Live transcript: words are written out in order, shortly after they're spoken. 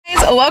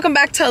welcome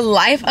back to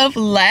Life of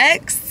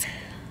Lex.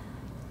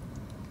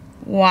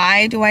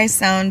 Why do I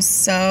sound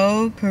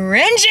so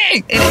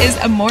cringy? It is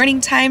a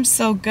morning time,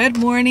 so good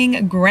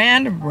morning,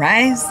 grand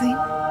rising.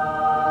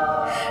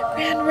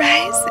 Grand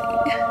rising.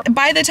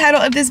 By the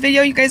title of this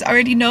video, you guys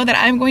already know that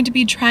I'm going to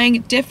be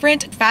trying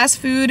different fast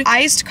food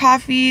iced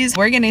coffees.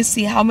 We're gonna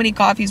see how many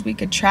coffees we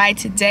could try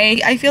today.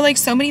 I feel like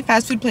so many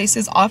fast food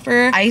places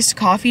offer iced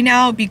coffee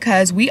now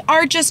because we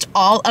are just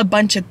all a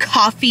bunch of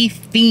coffee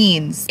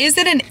fiends. Is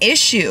it an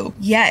issue?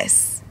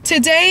 Yes.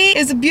 Today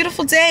is a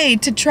beautiful day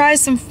to try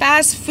some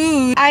fast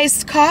food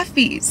iced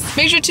coffees.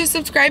 Make sure to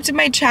subscribe to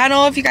my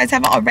channel if you guys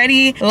haven't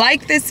already.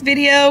 Like this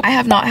video. I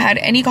have not had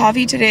any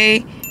coffee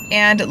today.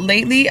 And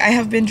lately, I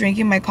have been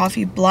drinking my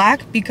coffee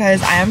black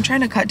because I am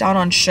trying to cut down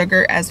on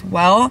sugar as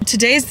well.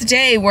 Today's the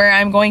day where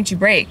I'm going to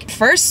break.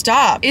 First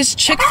stop is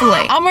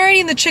Chick-fil-A. I'm already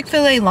in the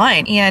Chick-fil-A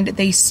line and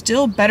they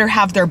still better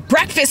have their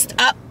breakfast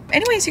up.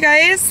 Anyways, you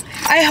guys,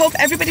 I hope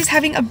everybody's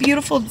having a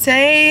beautiful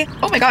day.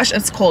 Oh my gosh,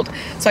 it's cold.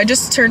 So I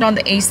just turned on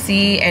the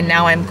AC and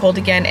now I'm cold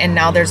again, and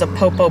now there's a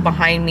popo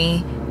behind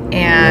me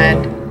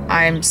and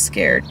I'm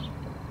scared.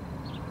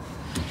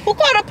 Who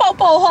got a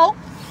popo, ho?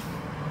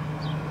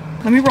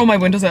 Let me roll my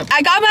windows up.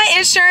 I got my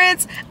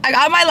insurance, I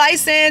got my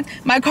license,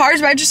 my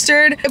car's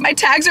registered, my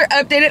tags are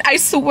updated. I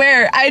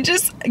swear, I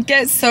just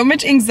get so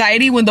much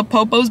anxiety when the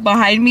popo's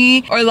behind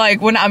me, or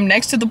like when I'm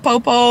next to the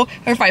popo, or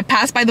if I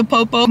pass by the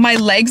popo. My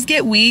legs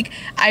get weak,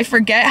 I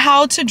forget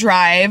how to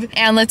drive,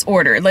 and let's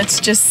order.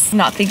 Let's just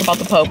not think about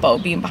the popo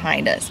being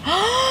behind us.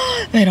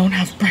 They don't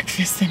have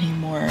breakfast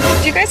anymore.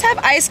 Do you guys have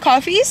iced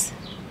coffees?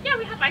 Yeah,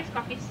 we have iced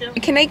coffee still.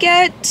 Can I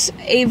get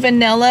a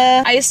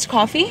vanilla iced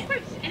coffee? Of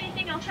course.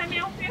 Anything else I may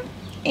offer you?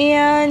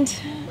 And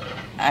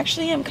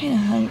actually, I'm kind of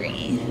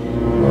hungry.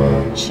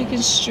 Chicken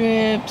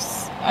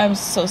strips. I'm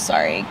so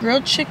sorry.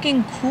 Grilled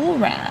chicken cool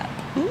wrap.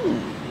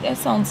 Ooh, that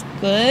sounds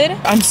good.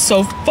 I'm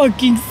so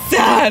fucking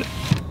sad.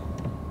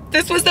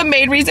 This was the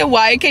main reason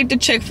why I came to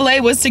Chick-fil-A,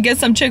 was to get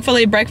some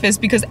Chick-fil-A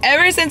breakfast, because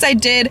ever since I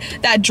did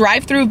that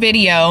drive-through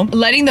video,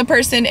 letting the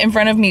person in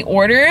front of me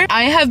order,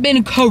 I have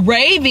been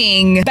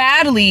craving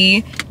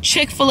badly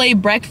Chick-fil-A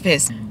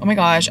breakfast. Oh my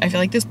gosh, I feel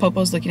like this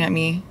popo's looking at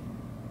me.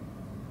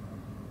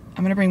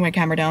 I'm gonna bring my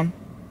camera down.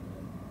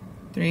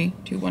 3,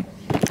 2, 1.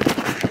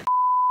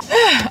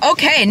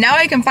 Okay, now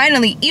I can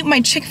finally eat my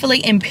Chick-fil-A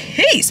in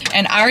peace.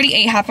 And I already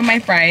ate half of my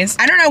fries.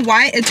 I don't know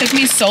why it took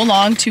me so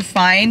long to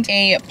find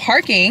a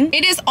parking.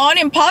 It is on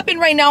and popping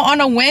right now on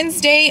a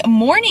Wednesday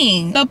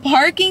morning. The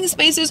parking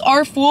spaces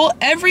are full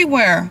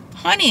everywhere.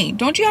 Honey,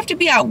 don't you have to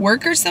be at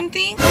work or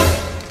something?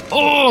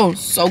 Oh,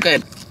 so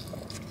good.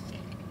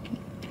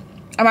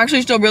 I'm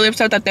actually still really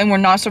upset that then we're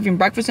not serving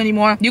breakfast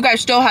anymore. You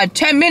guys still had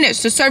 10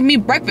 minutes to serve me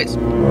breakfast.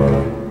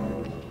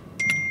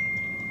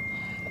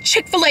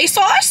 Chick-fil-A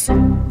sauce?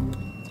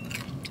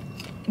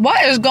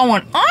 What is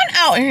going on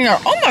out here?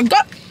 Oh my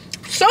God.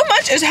 So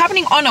much is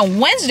happening on a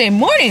Wednesday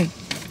morning.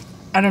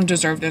 I don't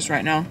deserve this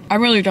right now. I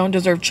really don't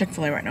deserve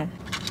Chick-fil-A right now.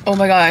 Oh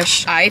my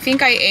gosh. I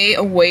think I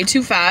ate way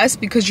too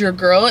fast because your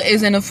girl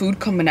is in a food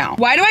coma now.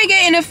 Why do I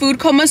get in a food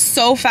coma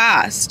so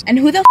fast? And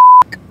who the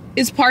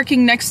is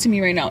parking next to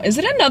me right now? Is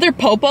it another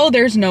popo?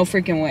 There's no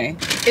freaking way.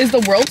 Is the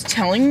world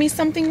telling me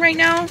something right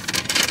now?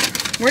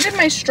 Where did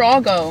my straw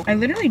go? I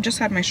literally just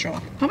had my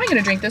straw. How am I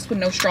gonna drink this with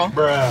no straw?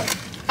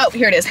 Bruh. Oh,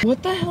 here it is.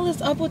 What the hell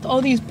is up with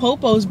all these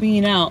popos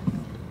being out?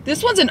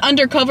 This one's an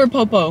undercover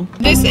popo.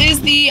 This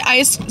is the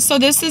iced, so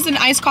this is an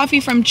iced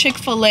coffee from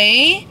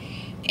Chick-fil-A.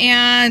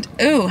 And,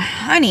 ooh,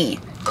 honey.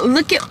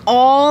 Look at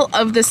all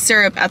of the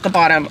syrup at the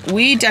bottom.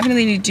 We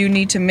definitely do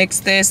need to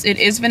mix this. It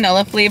is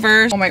vanilla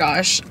flavor. Oh my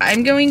gosh.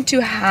 I'm going to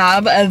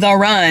have the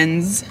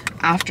runs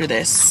after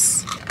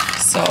this.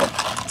 So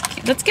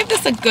let's give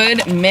this a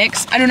good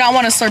mix. I do not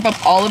want to slurp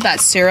up all of that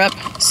syrup.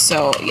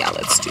 So yeah,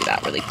 let's do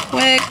that really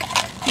quick.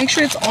 Make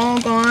sure it's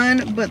all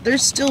gone, but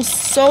there's still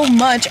so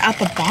much at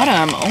the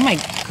bottom. Oh my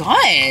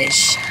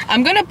gosh.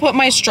 I'm gonna put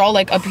my straw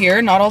like up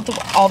here, not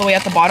all the way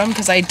at the bottom,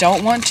 because I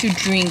don't want to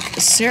drink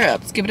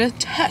syrup. Let's give it a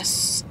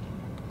test.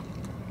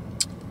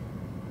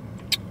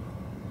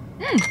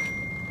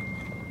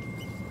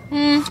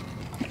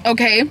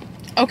 Okay.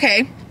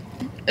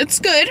 It's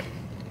good.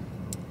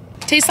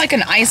 Tastes like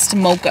an iced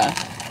mocha.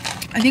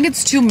 I think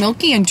it's too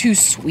milky and too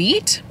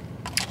sweet.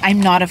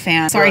 I'm not a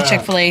fan. Sorry,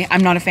 Chick-fil-A,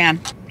 I'm not a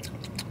fan.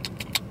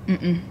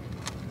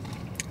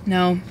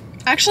 No.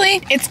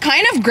 Actually, it's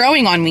kind of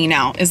growing on me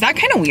now. Is that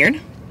kind of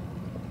weird?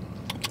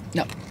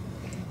 No.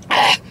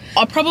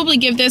 I'll probably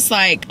give this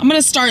like, I'm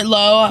gonna start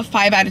low,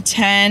 5 out of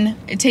 10.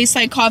 It tastes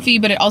like coffee,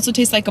 but it also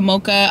tastes like a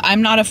mocha.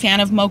 I'm not a fan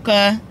of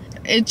mocha.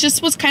 It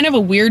just was kind of a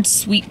weird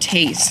sweet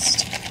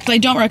taste. So I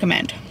don't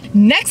recommend.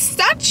 Next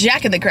stop,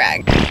 Jack in the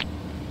Crack.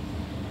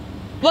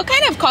 What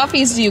kind of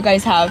coffees do you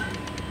guys have?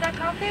 The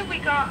coffee, we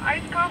got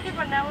iced coffee,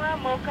 vanilla,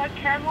 mocha,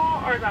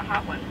 caramel, or the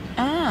hot one.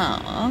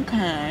 Oh,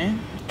 okay.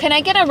 Can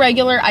I get a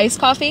regular iced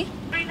coffee?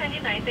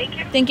 $3.99, thank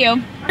you. Thank you.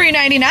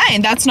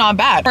 $3.99, that's not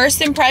bad.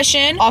 First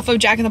impression off of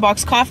Jack in the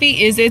Box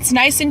coffee is it's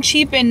nice and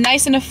cheap and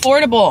nice and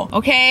affordable,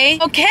 okay?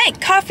 Okay,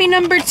 coffee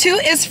number 2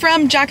 is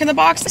from Jack in the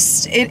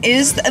Box. It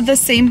is the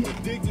same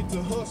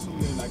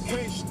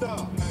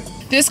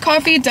This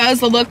coffee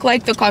does look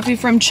like the coffee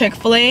from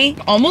Chick-fil-A.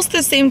 Almost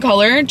the same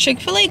color.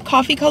 Chick-fil-A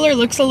coffee color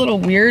looks a little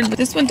weird, but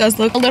this one does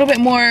look a little bit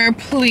more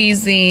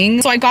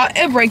pleasing. So I got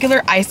a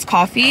regular iced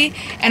coffee,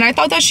 and I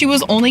thought that she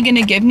was only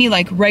gonna give me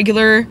like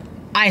regular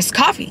iced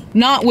coffee,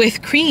 not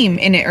with cream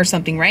in it or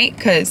something, right?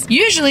 Because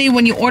usually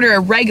when you order a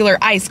regular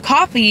iced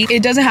coffee,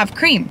 it doesn't have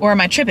cream. Or am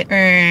I tripping?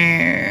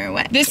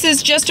 What? This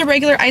is just a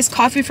regular iced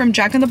coffee from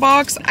Jack in the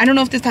Box. I don't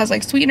know if this has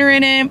like sweetener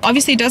in it.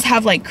 Obviously it does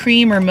have like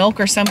cream or milk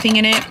or something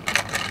in it.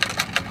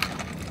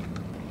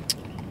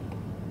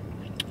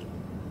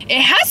 It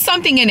has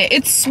something in it.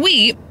 It's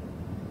sweet.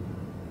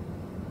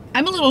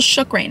 I'm a little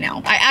shook right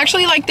now. I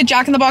actually like the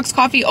Jack in the Box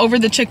coffee over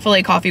the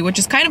Chick-fil-A coffee, which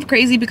is kind of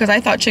crazy because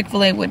I thought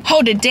Chick-fil-A would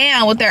hold it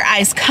down with their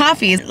iced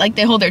coffees like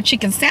they hold their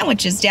chicken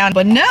sandwiches down,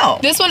 but no.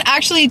 This one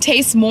actually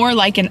tastes more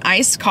like an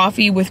iced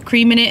coffee with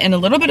cream in it and a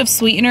little bit of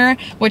sweetener,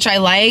 which I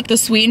like. The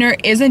sweetener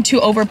isn't too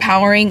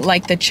overpowering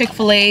like the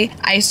Chick-fil-A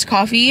iced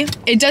coffee.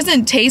 It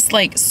doesn't taste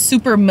like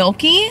super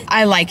milky.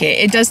 I like it.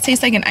 It does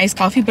taste like an iced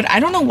coffee, but I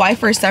don't know why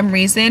for some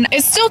reason.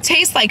 It still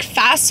tastes like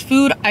fast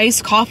food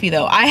iced coffee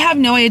though. I have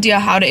no idea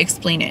how to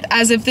explain it.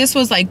 As if this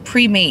was like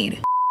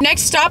pre-made.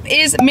 Next stop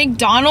is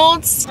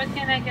McDonald's. What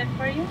can I get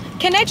for you?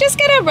 Can I just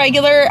get a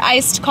regular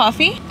iced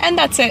coffee? And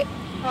that's it.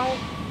 Oh,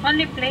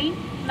 only plain?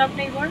 No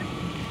flavor?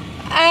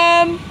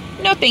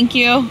 No thank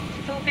you.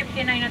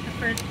 $2.59 at the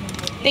first one.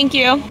 Thank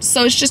you.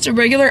 So it's just a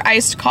regular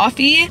iced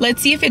coffee.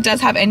 Let's see if it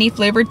does have any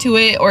flavor to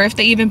it or if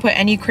they even put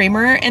any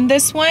creamer in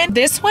this one.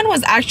 This one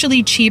was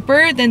actually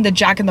cheaper than the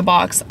Jack in the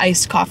Box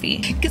iced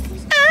coffee.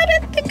 I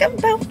don't think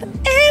about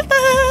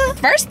forever.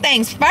 First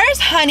things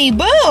first, honey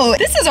boo.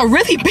 This is a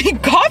really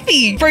big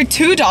coffee for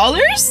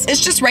 $2.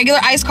 It's just regular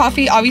iced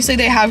coffee. Obviously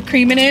they have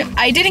cream in it.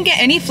 I didn't get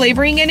any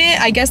flavoring in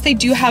it. I guess they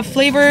do have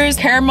flavors.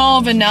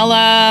 Caramel,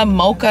 vanilla,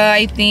 mocha,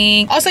 I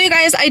think. Also, you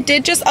guys, I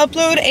did just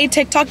upload a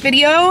TikTok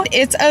video.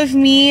 It's of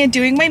me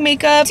doing my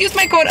makeup. Use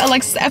my code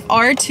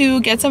AlexisFR to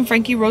get some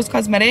Frankie Rose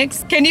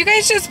Cosmetics. Can you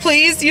guys just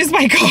please use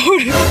my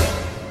code?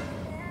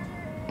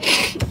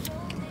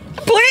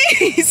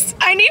 Please,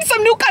 I need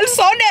some new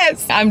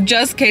calzones. I'm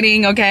just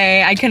kidding,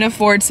 okay? I can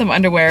afford some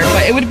underwear,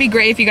 but it would be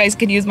great if you guys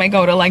could use my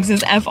code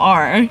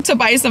AlexisFR to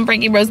buy some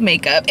Frankie Rose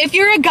makeup. If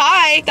you're a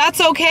guy, that's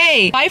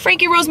okay. Buy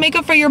Frankie Rose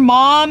makeup for your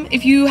mom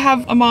if you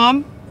have a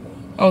mom.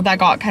 Oh, that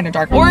got kind of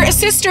dark. Or a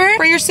sister,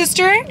 for your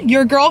sister,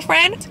 your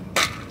girlfriend,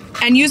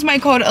 and use my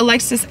code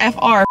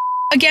AlexisFR.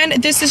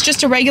 Again, this is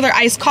just a regular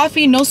iced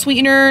coffee, no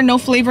sweetener, no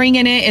flavoring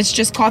in it. It's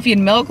just coffee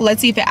and milk.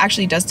 Let's see if it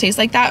actually does taste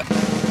like that.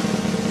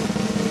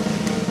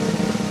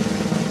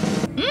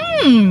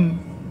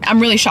 I'm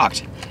really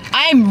shocked.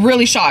 I'm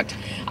really shocked.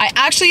 I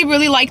actually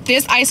really like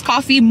this iced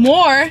coffee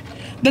more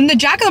than the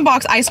Jack in the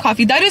Box iced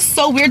coffee. That is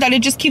so weird that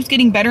it just keeps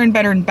getting better and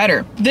better and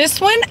better.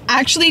 This one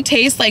actually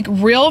tastes like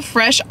real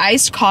fresh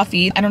iced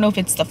coffee. I don't know if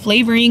it's the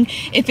flavoring,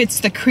 if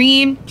it's the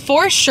cream.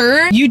 For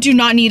sure, you do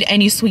not need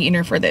any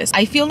sweetener for this.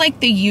 I feel like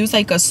they use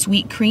like a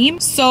sweet cream.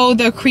 So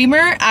the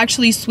creamer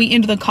actually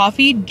sweetened the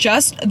coffee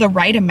just the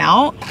right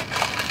amount.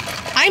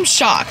 I'm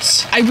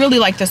shocked. I really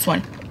like this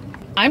one.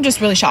 I'm just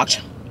really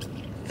shocked.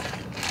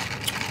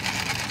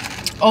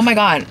 Oh my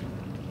God.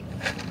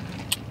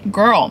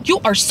 Girl, you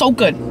are so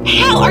good.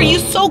 How are you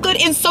so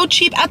good and so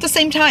cheap at the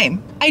same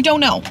time? I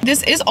don't know.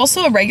 This is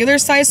also a regular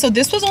size, so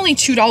this was only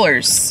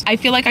 $2. I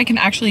feel like I can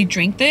actually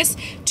drink this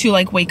to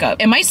like wake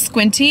up. Am I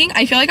squinting?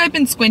 I feel like I've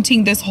been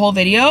squinting this whole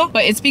video,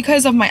 but it's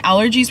because of my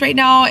allergies right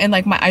now and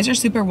like my eyes are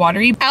super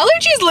watery.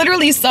 Allergies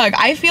literally suck.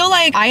 I feel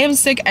like I am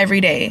sick every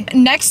day.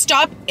 Next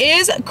stop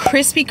is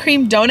Krispy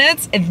Kreme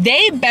donuts.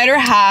 They better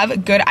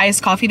have good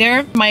iced coffee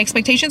there. My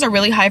expectations are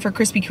really high for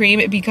Krispy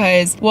Kreme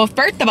because, well,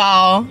 first of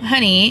all,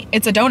 honey,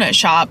 it's a donut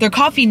shop. Their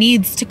coffee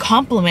needs to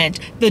complement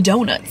the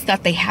donuts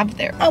that they have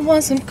there. I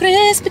want some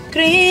Krispy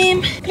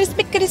Kreme.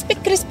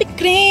 Krispy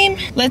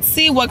Kreme. Let's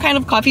see what kind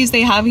of coffees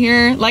they have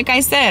here. Like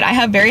I said, I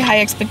have very high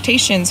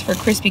expectations for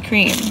Krispy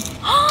Kreme.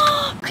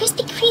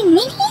 Krispy Kreme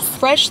minis?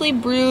 Freshly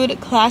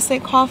brewed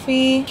classic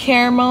coffee,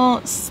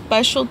 caramel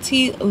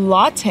specialty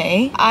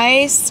latte,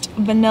 iced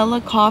vanilla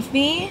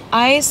coffee,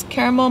 iced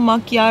caramel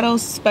macchiato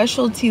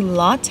specialty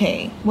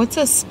latte. What's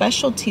a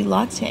specialty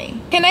latte?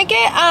 Can I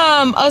get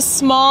a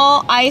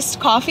small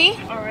iced coffee?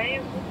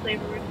 Alright, what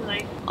flavor would you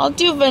like? I'll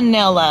do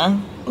vanilla.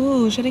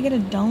 Ooh, should I get a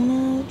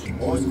donut?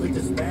 Always quick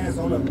to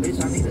spaz on a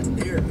bitch, I need a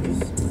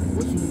therapist.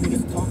 What you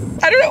niggas talking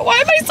about? I don't know. Why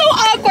am I so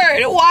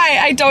awkward? Why?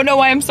 I don't know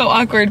why I'm so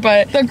awkward,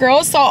 but the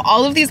girl saw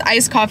all of these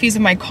iced coffees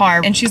in my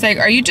car and she's like,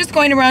 are you just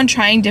going around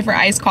trying different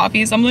iced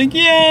coffees? I'm like,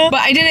 yeah. But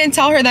I didn't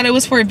tell her that it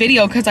was for a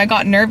video because I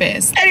got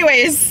nervous.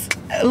 Anyways,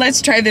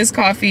 let's try this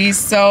coffee.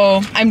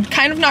 So I'm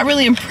kind of not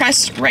really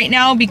impressed right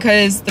now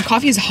because the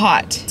coffee is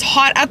hot. It's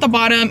hot at the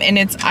bottom and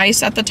it's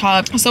iced at the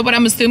top. So what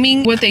I'm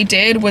assuming what they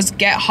did was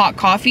get hot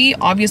coffee,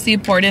 obviously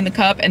pour it in the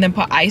cup and then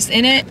put ice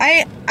in it.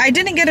 I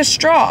didn't get a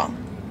straw.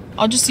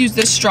 I'll just use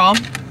this straw.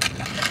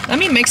 Let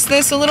me mix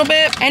this a little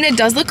bit. And it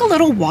does look a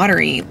little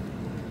watery.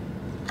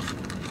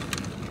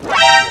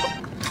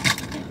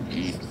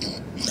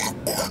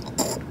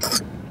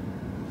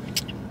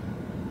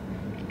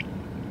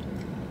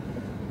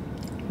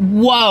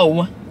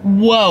 Whoa.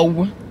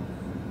 Whoa.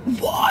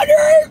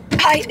 Water.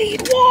 I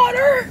need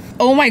water.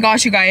 Oh my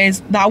gosh, you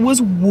guys. That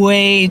was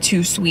way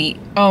too sweet.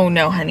 Oh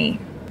no, honey.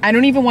 I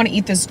don't even want to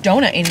eat this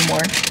donut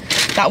anymore.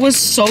 That was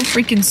so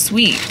freaking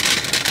sweet.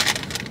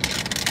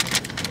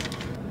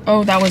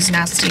 Oh, that was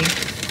nasty.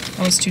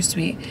 That was too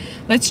sweet.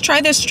 Let's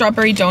try this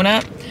strawberry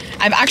donut.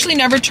 I've actually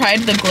never tried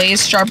the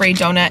glazed strawberry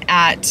donut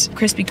at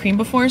Krispy Kreme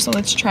before, so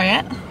let's try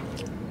it.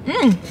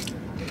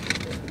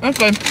 That's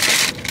good.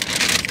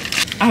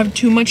 I have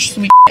too much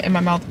sweet in my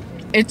mouth.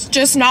 It's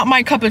just not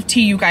my cup of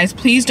tea, you guys.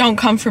 Please don't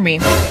come for me.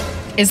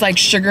 It's like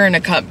sugar in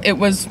a cup. It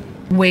was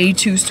way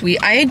too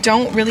sweet. I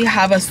don't really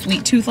have a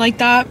sweet tooth like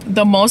that.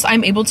 The most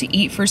I'm able to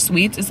eat for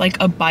sweets is like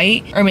a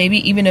bite or maybe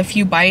even a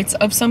few bites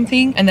of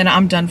something, and then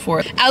I'm done for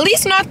it. At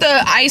least not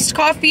the iced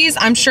coffees.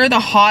 I'm sure the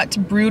hot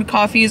brewed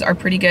coffees are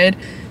pretty good.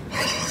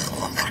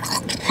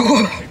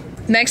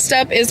 Next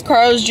up is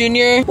Carl's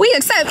Jr. We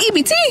accept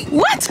EBT.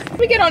 What?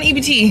 We get on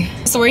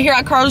EBT. So we're here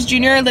at Carl's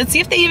Jr. Let's see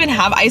if they even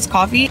have iced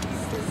coffee.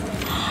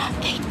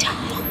 They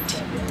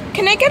don't.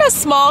 Can I get a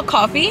small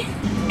coffee?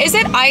 Is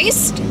it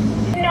iced?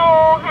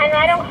 No, and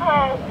I don't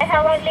have. I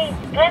have only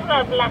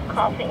regular black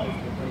coffee.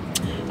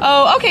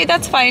 Oh, okay,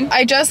 that's fine.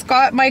 I just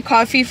got my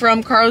coffee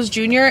from Carl's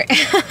Jr.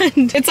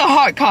 and it's a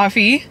hot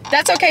coffee.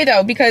 That's okay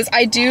though, because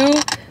I do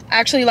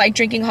actually like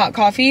drinking hot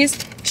coffees.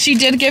 She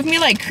did give me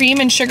like cream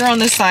and sugar on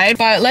the side,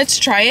 but let's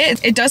try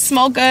it. It does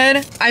smell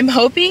good. I'm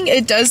hoping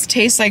it does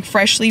taste like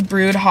freshly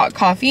brewed hot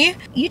coffee.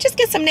 You just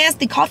get some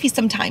nasty coffee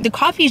sometimes. The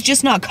coffee is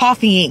just not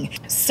coffeeing.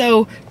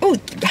 So, oh,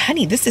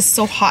 honey, this is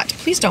so hot.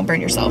 Please don't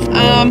burn yourself.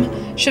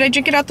 Should I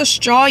drink it out the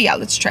straw? Yeah,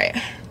 let's try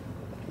it.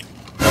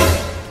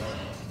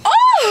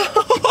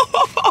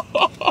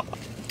 Oh!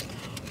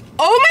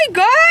 Oh my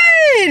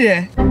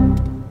God!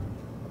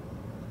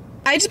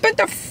 I just bit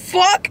the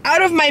fuck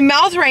out of my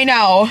mouth right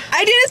now.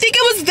 I didn't think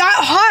it was that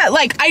hot.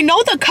 Like, I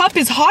know the cup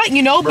is hot,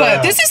 you know,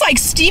 but this is like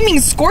steaming,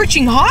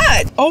 scorching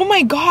hot. Oh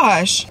my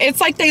gosh.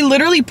 It's like they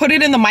literally put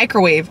it in the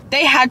microwave.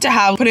 They had to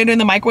have put it in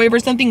the microwave or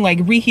something, like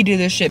reheated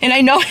this shit. And I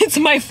know it's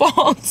my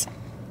fault.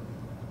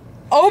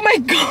 Oh my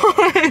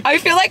God. I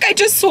feel like I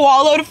just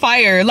swallowed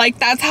fire. Like,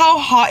 that's how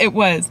hot it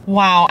was.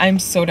 Wow, I'm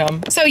so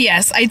dumb. So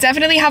yes, I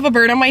definitely have a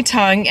bird on my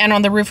tongue and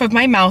on the roof of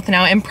my mouth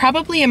now, and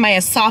probably in my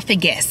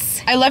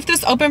esophagus. I left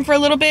this open for a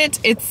little bit.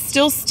 It's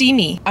still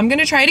steamy. I'm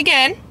gonna try it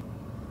again.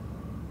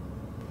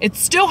 It's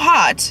still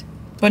hot,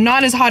 but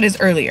not as hot as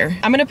earlier.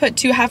 I'm gonna put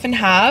 2 half and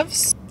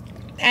halves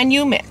and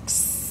you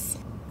mix.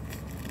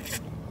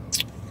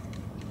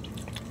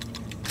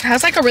 It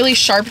has like a really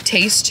sharp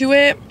taste to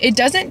it. It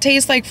doesn't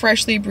taste like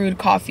freshly brewed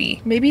coffee.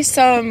 Maybe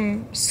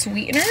some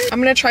sweetener. I'm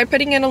gonna try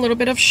putting in a little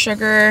bit of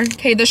sugar.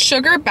 Okay, the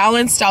sugar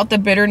balanced out the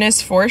bitterness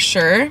for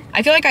sure.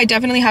 I feel like I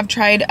definitely have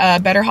tried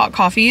better hot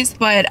coffees,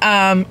 but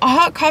a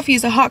hot coffee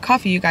is a hot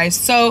coffee, you guys.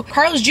 So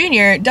Carl's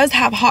Jr. does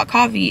have hot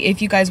coffee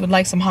if you guys would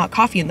like some hot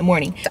coffee in the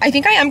morning. I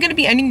think I am gonna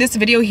be ending this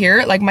video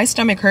here. Like, my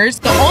stomach hurts.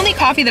 The only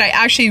coffee that I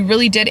actually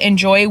really did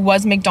enjoy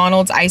was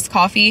McDonald's iced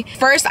coffee.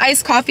 First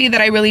iced coffee that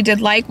I really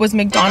did like was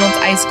McDonald's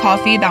iced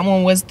coffee. That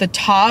one was the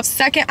top.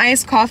 Second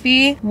iced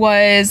coffee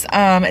was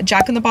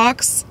Jack in the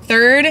Box.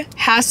 Third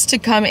has to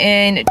come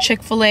in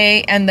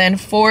Chick-fil-A, and then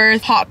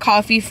fourth, hot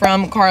coffee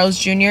from Carl's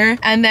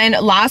Jr. And then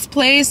last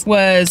place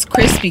was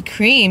Krispy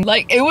Kreme.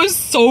 Like, it was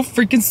so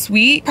freaking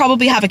sweet.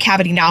 Probably have a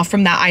cavity now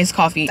from that iced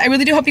coffee. I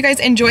really do hope you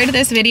guys enjoyed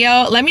this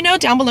video. Let me know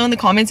down below in the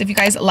comments if you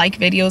guys like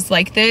videos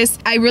like this.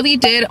 I really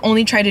did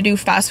only try to do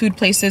fast food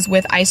places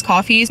with iced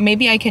coffees.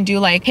 Maybe I can do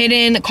like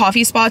hidden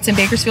coffee spots in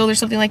Bakersfield or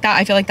something like that.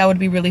 I feel like that would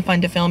be really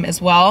fun to film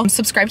as well.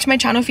 Subscribe to my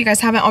channel if you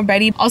guys haven't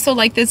already. Also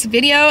like this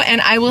video,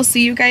 and I will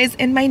see you guys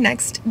in my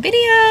next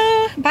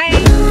video.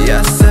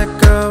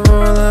 Bye.